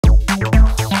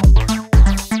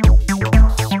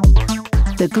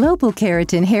The Global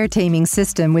Keratin Hair Taming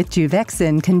System with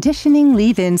Juvexin Conditioning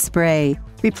Leave-In Spray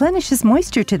replenishes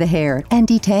moisture to the hair and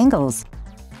detangles.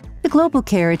 The Global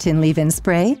Keratin Leave-In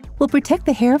Spray will protect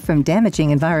the hair from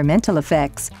damaging environmental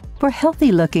effects for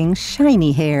healthy-looking,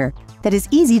 shiny hair that is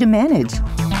easy to manage.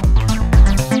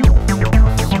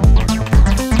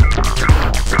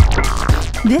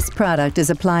 This product is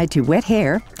applied to wet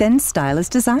hair, then style as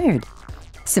desired.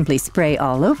 Simply spray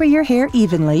all over your hair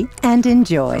evenly and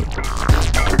enjoy.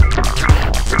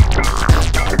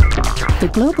 The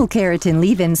Global Keratin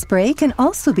Leave-In Spray can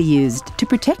also be used to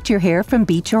protect your hair from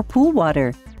beach or pool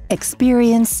water.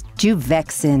 Experience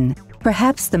Juvexin,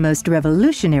 perhaps the most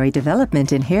revolutionary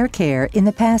development in hair care in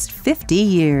the past 50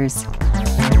 years.